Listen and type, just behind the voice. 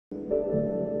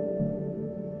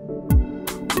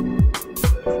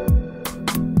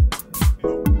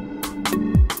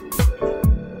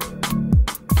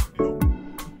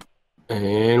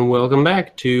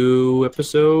to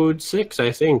episode 6,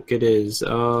 I think it is,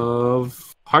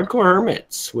 of HardCore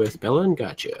Hermits with Bella and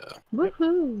Gotcha.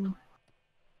 Woohoo!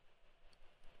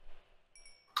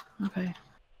 Okay.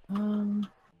 You're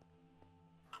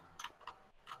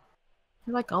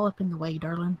like all up in the way,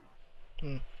 darling.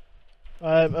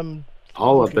 I'm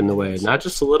all up in the way, not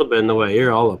just a little bit in the way.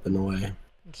 You're all up in the way.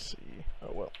 Let's see. Oh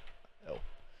well.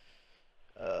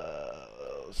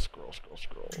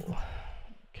 Scroll.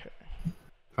 Okay.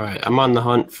 All right, I'm on the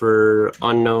hunt for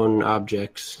unknown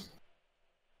objects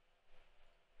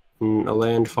in a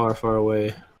land far, far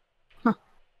away. Huh.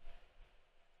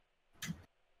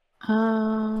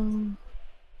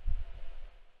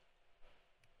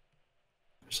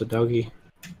 There's a doggy.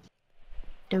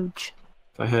 Doge.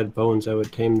 If I had bones, I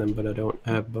would tame them, but I don't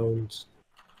have bones.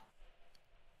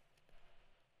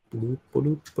 We're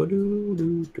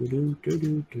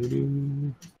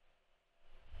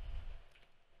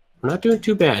not doing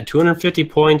too bad. 250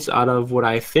 points out of what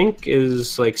I think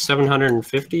is like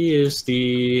 750 is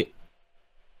the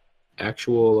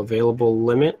actual available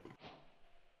limit.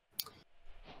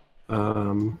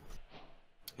 And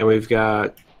we've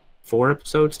got 4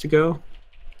 episodes to go.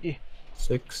 Yeah.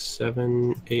 6,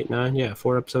 7, 8, 9. Yeah,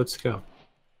 4 episodes to go.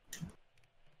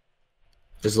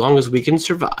 As long as we can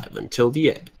survive until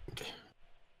the end.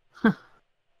 Huh.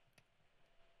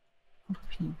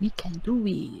 We can do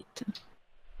it.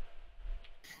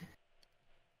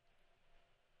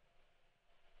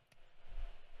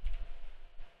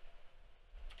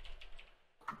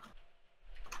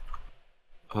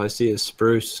 All I see is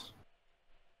spruce.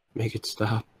 Make it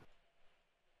stop.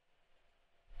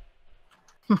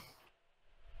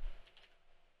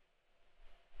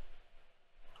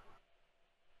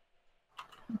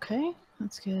 Okay,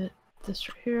 let's get this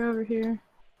right here over here.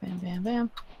 Bam, bam, bam.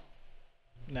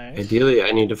 Nice. Ideally,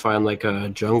 I need to find like a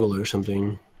jungle or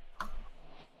something.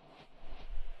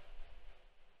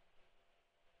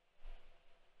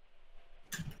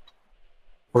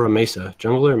 Or a mesa.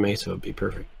 Jungle or mesa would be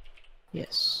perfect.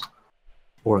 Yes.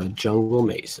 Or a jungle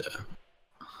mesa.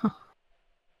 Huh.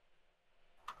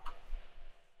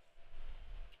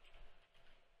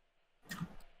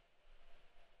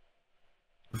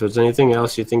 If there's anything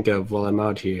else you think of while I'm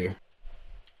out here,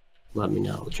 let me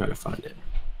know. I'll try to find it.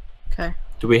 Okay.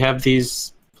 Do we have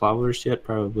these flowers yet?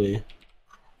 Probably.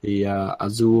 The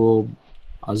azure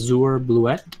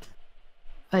bluette?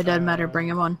 It doesn't matter, bring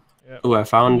him on. Yep. Oh, I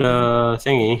found a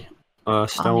thingy. A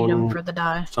stone. I'll need him for the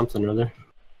dye. Something or other.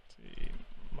 Let's see.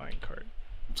 Minecart.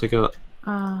 It's like a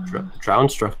drown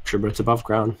structure, but it's above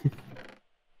ground.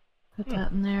 Put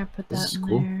that in there, put This that in is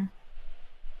cool. there.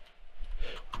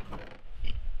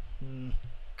 Hmm.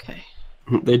 Okay.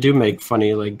 They do make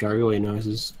funny, like, gargly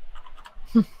noises.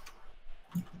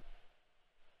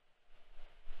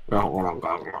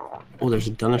 Oh, there's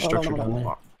another structure down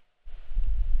there.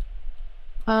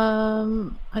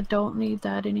 I don't need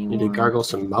that anymore. Need to gargle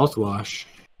some mouthwash.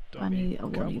 Don't I will need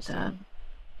that. cobblestone.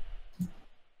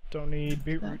 Don't need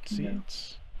beetroot That can go.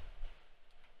 seeds.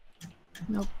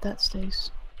 Nope, that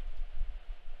stays.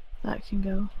 That can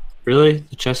go. Really?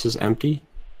 The chest is empty?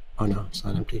 Oh no, it's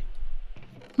not empty.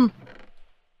 There's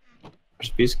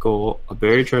a piece of coal, a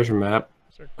buried treasure map,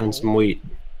 Is there and coal? some wheat.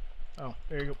 Oh,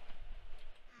 there you go.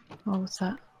 Oh, what's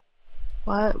that?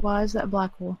 Why is that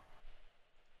black wool?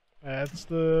 That's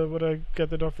the what I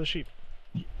got that off the sheep.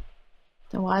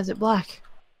 Then why is it black?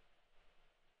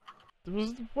 It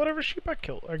was whatever sheep I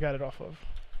killed. I got it off of.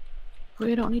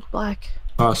 We don't need black.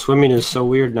 Oh, swimming is so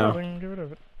weird Well, now. then get rid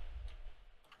of it.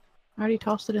 I already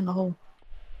tossed it in the hole.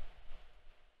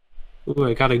 Ooh,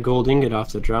 I got a gold ingot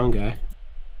off the drowned guy.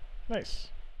 Nice.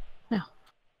 Yeah.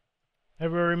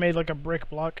 Have we already made like a brick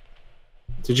block?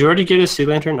 Did you already get a sea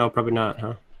lantern? No, probably not,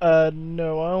 huh?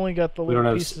 No, I only got the We little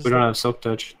don't have pieces. we don't have silk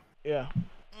touch. Yeah.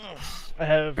 I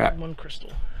have Crap. 1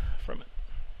 crystal from it.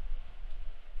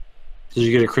 Did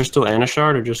you get a crystal and a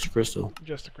shard, or just a crystal?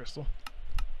 Just a crystal.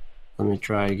 Let me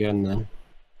try again then.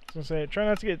 I was gonna say, try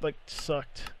not to get like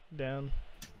sucked down.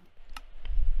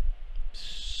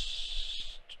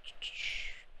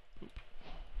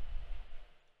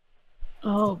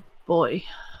 Oh boy.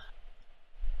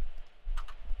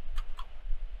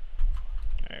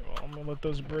 Alright, well, I'm gonna let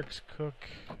those bricks cook.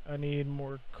 I need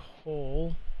more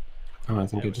coal. Oh, I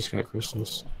think Yeah, I just got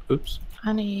crystals. Oops.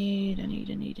 I need a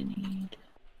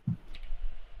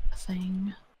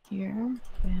thing here.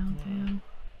 Bam, bam.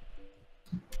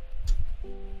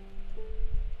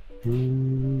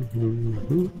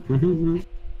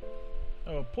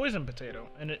 Oh, a poison potato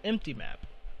and an empty map.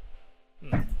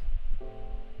 Hmm.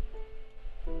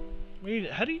 We need.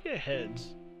 How do you get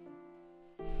heads?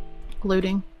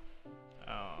 Looting.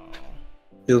 Oh.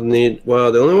 You'll need,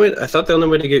 well, the only way, I thought the only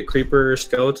way to get creeper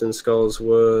skeleton skulls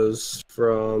was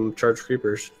from charged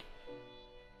creepers.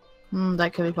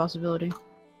 That could be a possibility.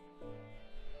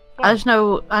 I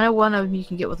know one of them you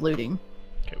can get with looting.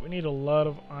 Okay, we need a lot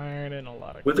of iron and a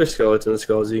lot of... With their skeleton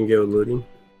skulls, you can get with looting.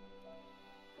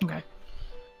 Okay.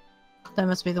 That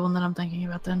must be the one that I'm thinking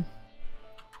about then.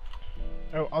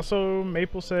 Oh, also,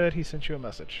 Maple said he sent you a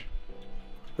message.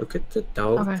 Look at the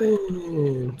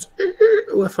dolphins. Okay.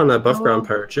 Ooh, I found that buff ground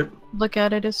pirate ship. Look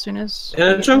at it as soon as...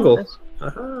 And a jungle.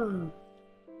 Aha.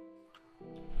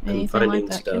 Anything like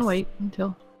that can wait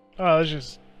until... Oh, I was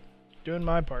just doing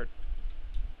my part.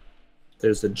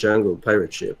 There's the jungle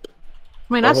pirate ship.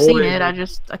 I mean, I've seen it.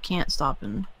 I can't stop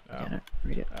and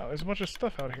read it. Oh, there's a bunch of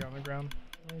stuff out here on the ground.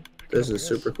 This is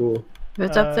super cool. If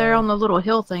it's up there on the little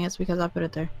hill thing, it's because I put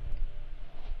it there.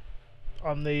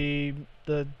 On the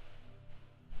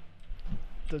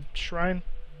shrine?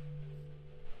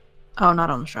 Oh, not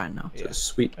on the shrine, no. It's a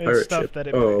sweet pirate ship.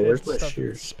 Where's my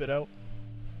shears? Spit out.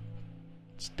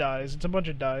 It's dyes. It's a bunch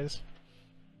of dyes.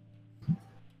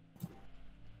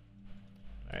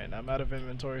 Alright, I'm out of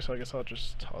inventory, so I guess I'll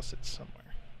just toss it somewhere.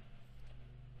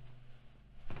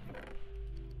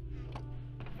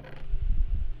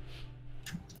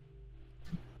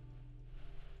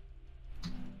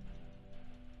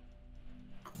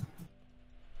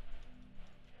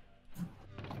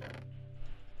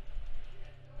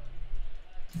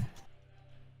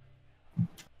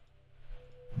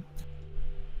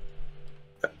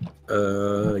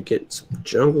 Get some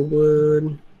jungle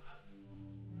wood.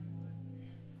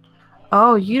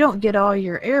 Oh, you don't get all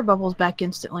your air bubbles back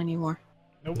instantly anymore.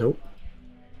 Nope.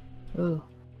 Ooh.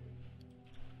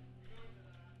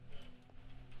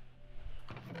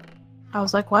 I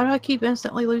was like, why do I keep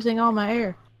instantly losing all my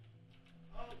air?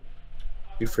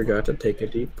 You forgot to take a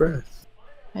deep breath.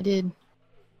 I did.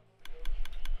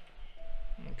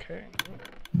 Okay.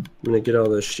 I'm gonna get all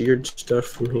the sheared stuff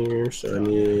from here, so I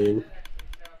need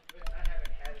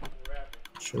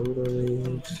jungle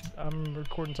leaves. I'm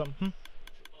recording something.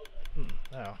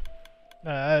 No.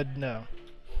 No.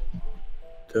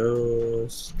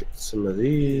 Those. Get some of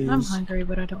these. I'm hungry,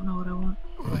 but I don't know what I want.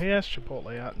 Well, he asked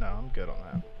Chipotle. No, I'm good on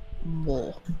that.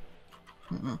 Bull.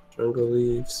 Jungle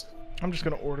leaves. I'm just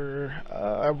gonna order.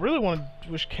 I really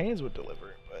wish Canes would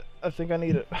deliver it, but I think I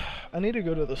need it. I need to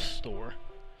go to the store,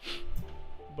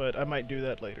 but I might do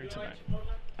that later tonight.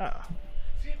 I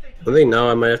think now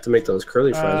I might have to make those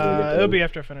curly fries. When we get it'll be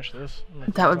after I finish this.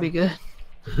 That would be good.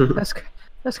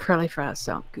 Those curly fries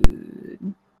sound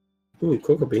good. Ooh,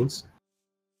 cocoa beans.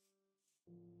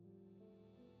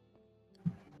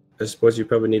 I suppose you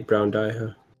probably need brown dye,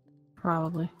 huh?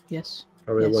 Probably, yes.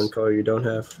 Probably one color you don't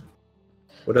have.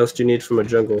 What else do you need from a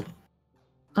jungle?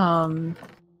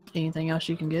 Anything else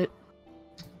you can get?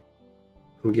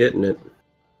 I'm getting it.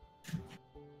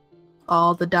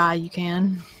 All the dye you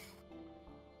can.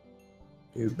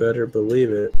 You better believe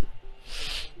it.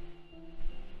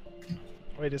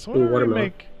 Wait, is someone already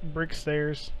make brick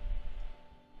stairs?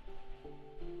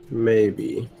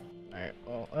 Maybe. Alright,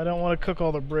 well, I don't want to cook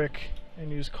all the brick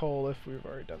and use coal if we've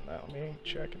already done that. Let me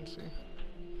check and see.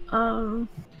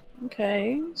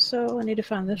 Okay, so I need to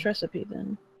find this recipe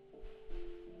then.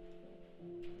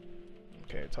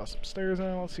 Okay, toss some stairs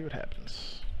in, let's see what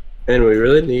happens. And we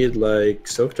really need, like,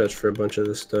 silk touch for a bunch of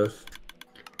this stuff.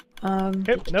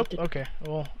 Nope, okay.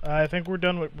 Well, I think we're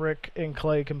done with brick and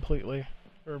clay completely.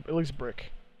 Or at least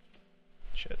brick.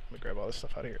 Shit, let me grab all this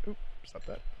stuff out of here. Oop, stop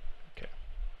that.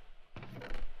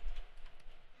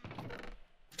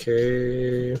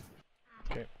 Okay.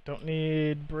 Okay, don't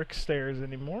need brick stairs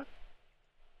anymore.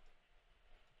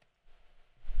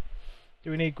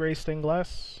 Do we need gray stained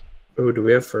glass? Oh, do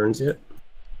we have ferns yet?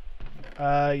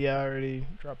 Yeah, I already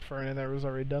dropped fern in there. It was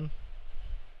already done.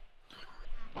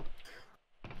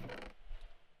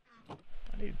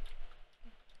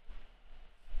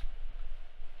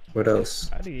 What else?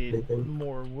 I need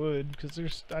more wood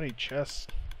because I need chests.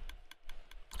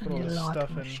 Put all this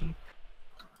stuff in. Sheep.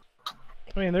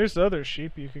 I mean, there's other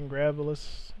sheep you can grab.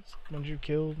 Ones you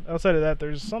killed. Outside of that,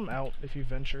 there's some out if you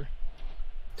venture.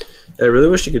 I really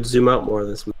wish you could zoom out more of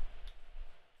this.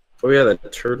 Oh yeah,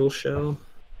 that turtle shell.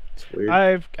 It's weird.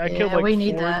 I killed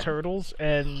like 4 turtles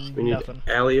and we nothing.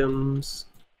 Need alliums.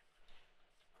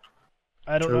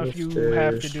 I don't know if you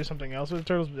have to do something else with the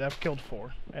turtles, but I've killed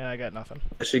 4 and I got nothing.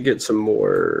 I should get some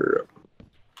more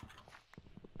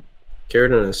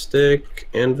carrot on a stick,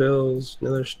 anvils,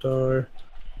 nether star.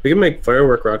 We can make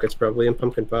firework rockets probably and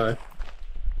pumpkin pie.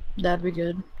 That'd be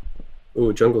good.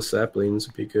 Ooh, jungle saplings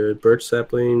would be good. Birch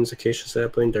saplings, acacia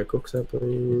sapling, dark oak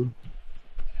sapling.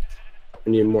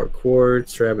 We need more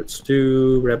quartz, rabbit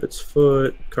stew, rabbit's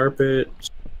foot, carpet.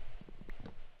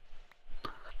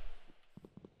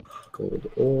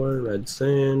 Gold ore, red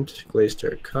sand, glazed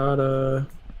terracotta,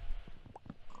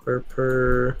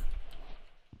 purple.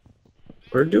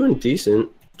 We're doing decent.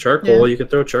 Charcoal, Yeah. you could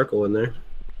throw charcoal in there.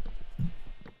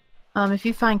 If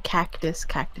you find cactus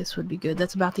would be good.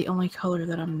 That's about the only color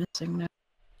that I'm missing now.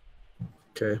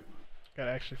 Okay.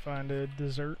 Gotta actually find a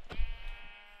dessert.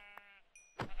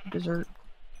 Dessert.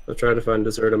 I'll try to find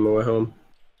dessert on my way home.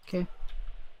 Okay.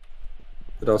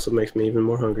 It also makes me even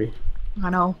more hungry. I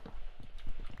know.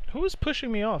 Who is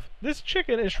pushing me off? This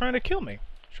chicken is trying to kill me.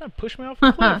 She's trying to push me off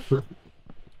the cliff.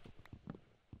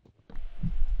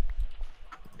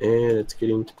 And it's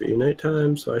getting to be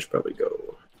nighttime, so I should probably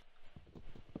go.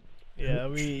 Yeah,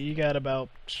 you got about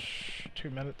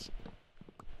 2 minutes.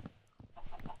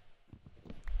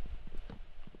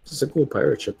 This is a cool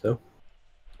pirate ship, though.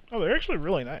 Oh, they're actually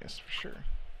really nice, for sure.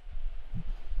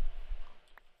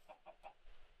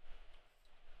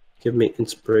 Give me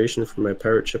inspiration for my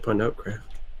pirate ship on Outcraft.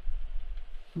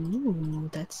 Ooh,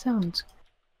 that sounds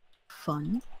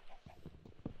fun.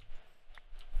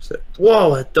 So,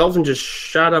 whoa, a dolphin just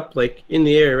shot up like in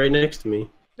the air right next to me.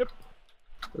 Yep.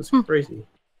 That's crazy.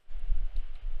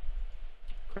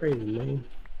 Crazy, man.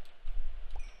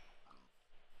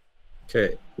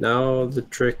 Okay, now the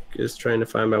trick is trying to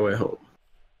find my way home.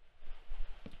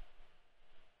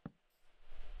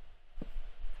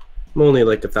 I'm only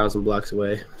like 1,000 blocks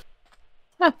away.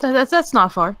 That's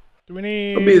not far. Do we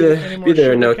need? I'll be there. any more Be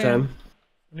there in no sugarcane? time.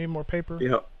 We need more paper.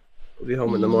 We'll be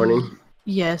home in the morning.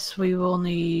 Yes, we will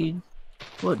need.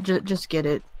 Well, just get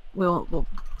it. We'll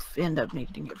end up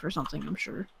needing it for something, I'm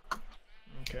sure.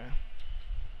 Okay.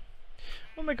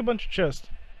 We'll make a bunch of chests,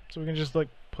 so we can just like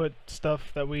put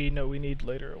stuff that we know we need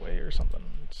later away or something.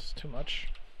 It's too much.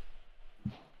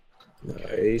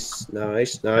 Nice,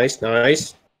 nice, nice,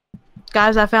 nice.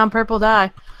 Guys, I found purple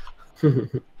dye. You're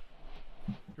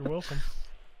welcome.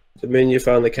 Does it mean you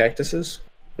found the cactuses?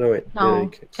 No, wait. No,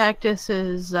 yeah, cactus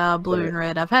is blue and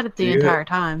red. I've had it the Do you entire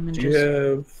time. And Do you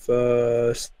have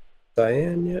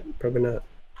cyan yet? Probably not.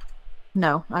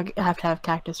 No, I have to have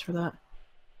cactus for that.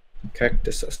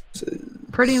 Cactuses.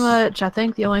 Pretty much, I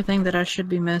think the only thing that I should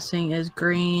be missing is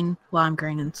green, lime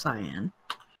green, and cyan.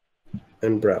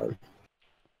 And brown.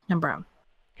 And brown.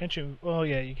 Can't you? Oh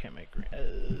yeah, you can't make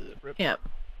green. Rip. Yep.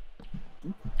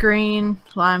 Green,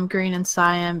 lime green, and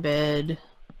cyan bed.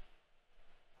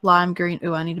 Lime green.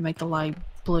 Ooh, I need to make the light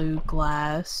blue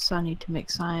glass. I need to make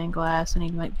cyan glass. I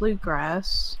need to make blue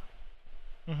grass.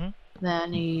 Then I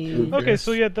need. Okay,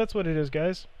 so yeah, that's what it is,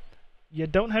 guys. You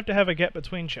don't have to have a gap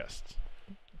between chests.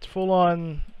 It's full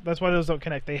on. That's why those don't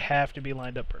connect. They have to be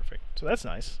lined up perfect. So that's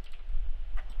nice.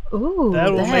 Ooh,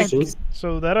 That will make. that's...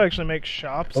 So that'll actually make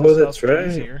shops Oh, and that's stuff right.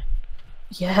 easier.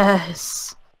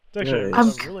 Yes. It's actually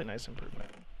Nice. a really nice improvement.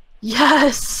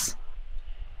 Yes.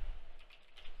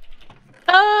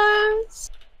 Yes.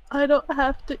 I don't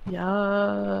have to.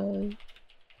 Yes.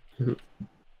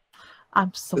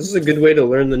 I'm so. This is a good way to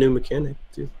learn the new mechanic,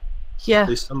 too. Yeah. At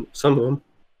least some of them.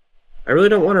 I really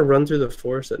don't want to run through the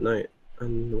forest at night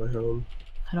on the way home.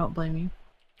 I don't blame you.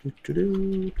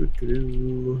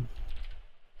 Do-do-do.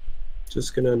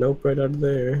 Just gonna nope right out of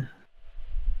there.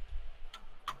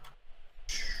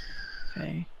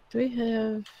 Okay. Do we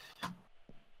have?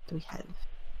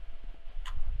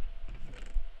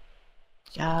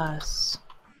 Yes.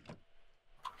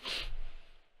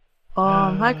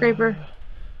 Hi, Creeper.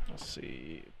 Let's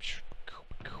see.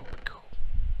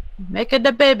 Make it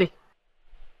the baby.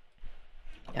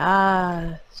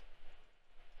 Yes.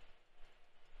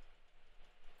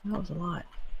 That was a lot.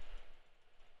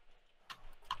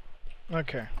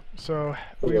 Okay, so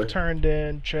Oh, we've boy. turned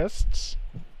in chests.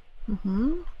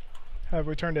 Mm-hmm. Have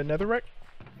we turned in netherrack?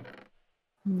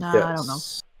 No, I don't know.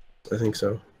 I think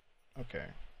so. Okay.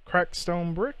 Cracked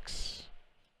stone bricks.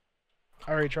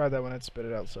 I already tried that one and spit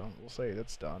it out, so we'll say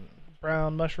that's done.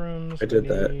 Brown mushrooms. I did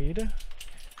that.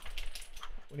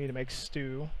 We need to make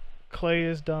stew. Clay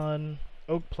is done.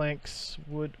 Oak planks.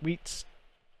 Wood. Wheats.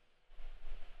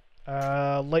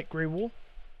 Light gray wool.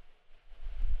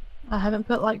 I haven't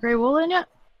put light gray wool in yet.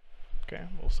 Okay,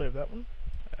 we'll save that one.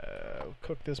 We'll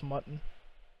cook this mutton.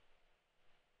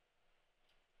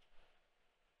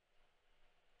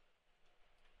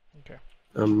 Okay.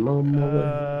 I'm on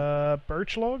my way.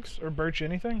 Birch logs or birch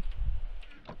anything?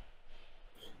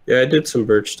 Yeah, I did some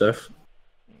birch stuff.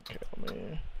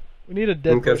 Okay, we need a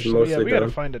dead think that's bush. So yeah, mostly we gotta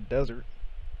done. find a desert.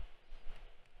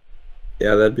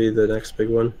 Yeah, that'd be the next big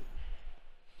one.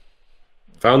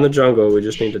 Found the jungle, we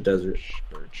just need a desert.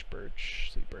 Birch.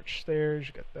 See, birch stairs,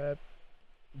 you got that.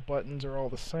 Buttons are all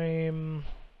the same.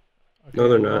 Okay, No,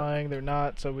 they're not. lying, they're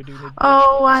not, so we do need birch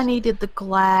Oh, I buttons. needed the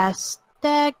glass.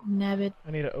 Dag nabbit.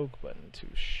 I need an oak button too,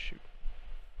 shoot.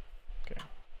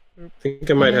 I think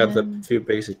I might have the few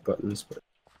basic buttons, but.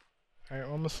 Alright,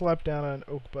 well, I'm gonna slap down an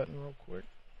oak button real quick.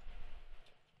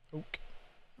 Oak.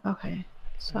 Okay,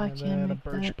 so and I can then a make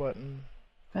birch that button.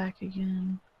 back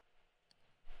again.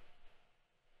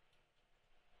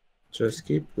 Just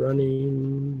keep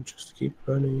running. Just keep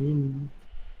running.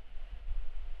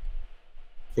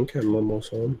 I think I'm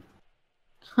almost home.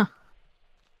 Huh.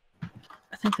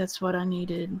 I think that's what I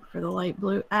needed for the light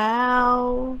blue.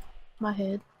 Ow! My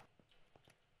head.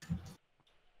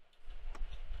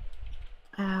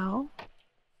 Ow.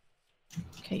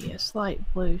 Okay, yes, light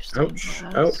blue. Ouch,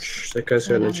 glass. ouch. That guy's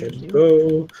got an enchanted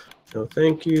bow. No,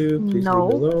 thank you. Please leave me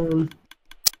alone.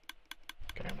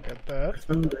 Okay, got that. I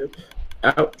found it.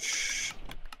 Ouch.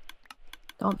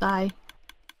 Don't die.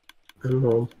 I'm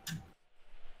home.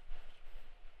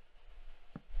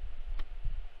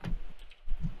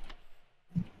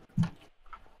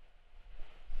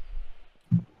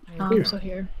 So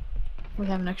here. We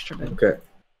have an extra bit. Okay.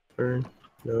 Turn.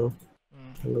 No.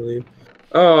 I believe.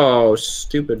 Oh,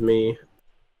 stupid me.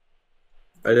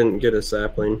 I didn't get a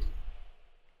sapling.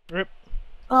 Rip.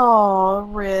 Oh,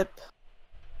 rip.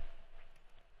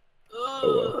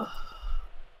 Oh, well.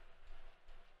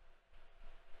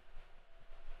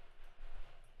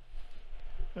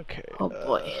 Okay. Oh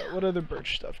boy. What other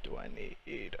birch stuff do I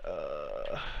need?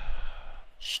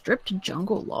 Stripped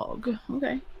jungle log.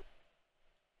 Okay.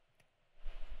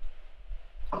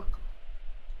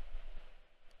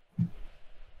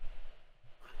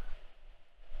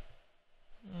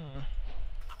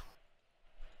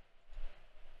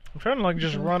 I'm trying to like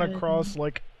just run across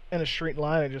like in a straight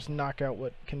line and just knock out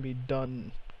what can be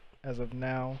done as of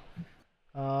now.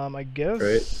 I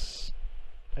guess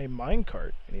a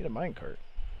minecart. I need a minecart.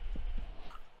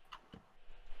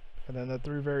 And then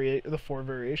the four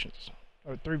variations,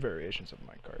 or 3 variations of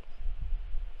minecart.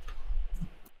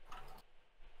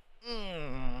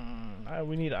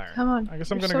 We need iron. Come on. I guess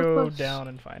I'm gonna go down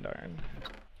and find iron.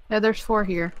 Yeah, there's 4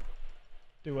 here.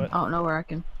 Do what? I don't know where I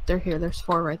can. They're here. There's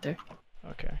 4 right there.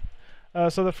 Okay.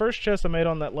 So the first chest I made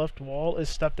on that left wall is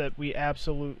stuff that we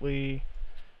absolutely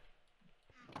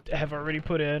have already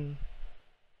put in,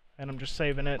 and I'm just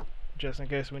saving it just in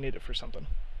case we need it for something.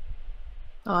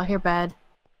 Oh, I hear bad.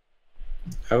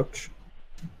 Ouch.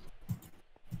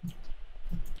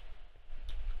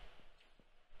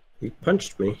 He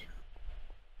punched me.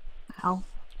 Ow.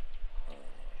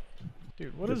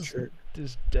 Dude, what is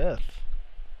this death?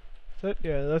 Is that,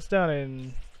 yeah, that's down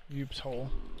in Yoop's hole.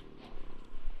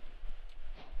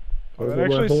 Oh, that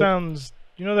actually sounds...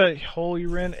 You know that hole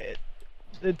you're in?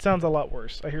 It sounds a lot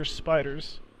worse. I hear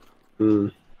spiders.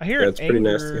 I hear it's a pretty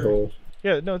nasty hole.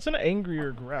 Yeah, no, it's an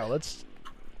angrier growl. It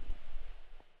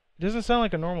doesn't sound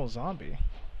like a normal zombie.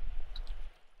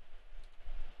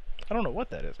 I don't know what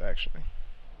that is, actually.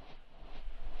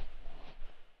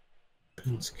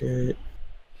 Pinsgate.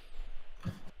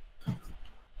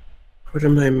 What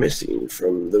am I missing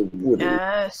from the wooden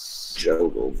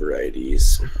jungle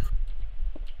varieties?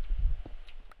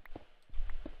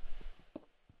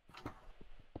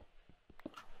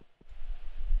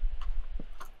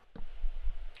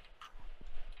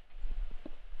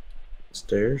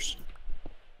 Stairs.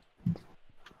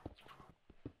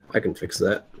 I can fix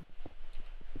that.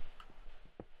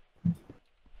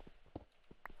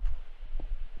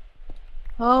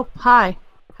 Oh, hi.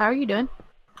 How are you doing?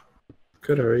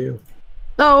 Good, how are you?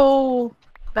 Oh,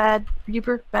 bad.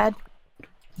 Reaper, bad.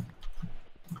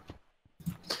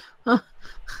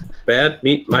 Bad,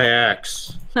 meet my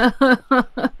axe.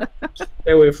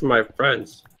 Stay away from my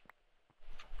friends.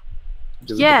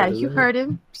 Yeah, you heard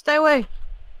him. Stay away.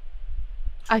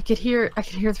 I could hear the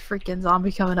freaking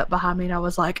zombie coming up behind me, and I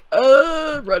was like,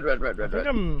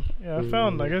 run. Yeah, I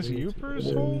found, I guess,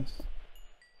 Youper's hole.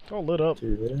 It's all lit up.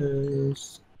 Do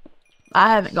this. I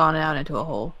haven't gone out into a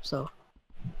hole, so.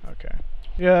 Okay.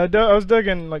 Yeah, I was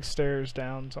digging like stairs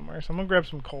down somewhere, so I'm gonna grab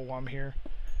some coal while I'm here.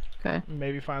 Okay.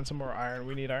 Maybe find some more iron.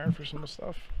 We need iron for some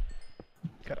stuff.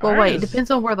 Well, wait. It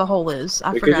depends on where the hole is.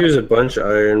 We could use a bunch of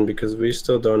iron because we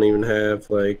still don't even have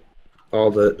like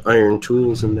all the iron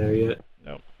tools in there yet.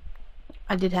 Nope.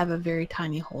 I did have a very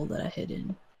tiny hole that I hid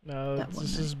in. No,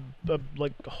 this is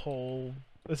like a hole.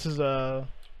 This is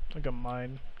like a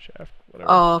mine shaft. Whatever.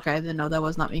 Oh, okay. Then no, that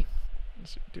was not me.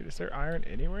 Dude, is there iron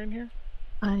anywhere in here?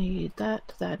 I need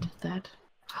that.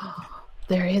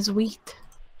 There is wheat.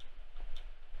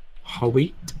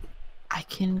 Wheat? I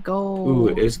can go. Ooh,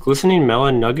 is glistening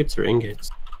melon nuggets or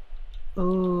ingots?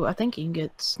 Ooh, I think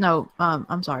ingots. No,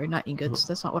 I'm sorry, not ingots.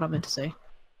 That's not what I meant to say.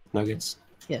 Nuggets.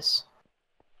 Yes.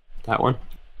 That one?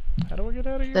 How do we get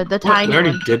out of here? The tiny one. I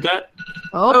already did that?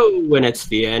 Oh, and it's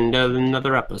the end of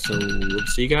another episode.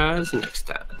 See you guys next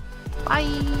time.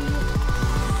 Bye.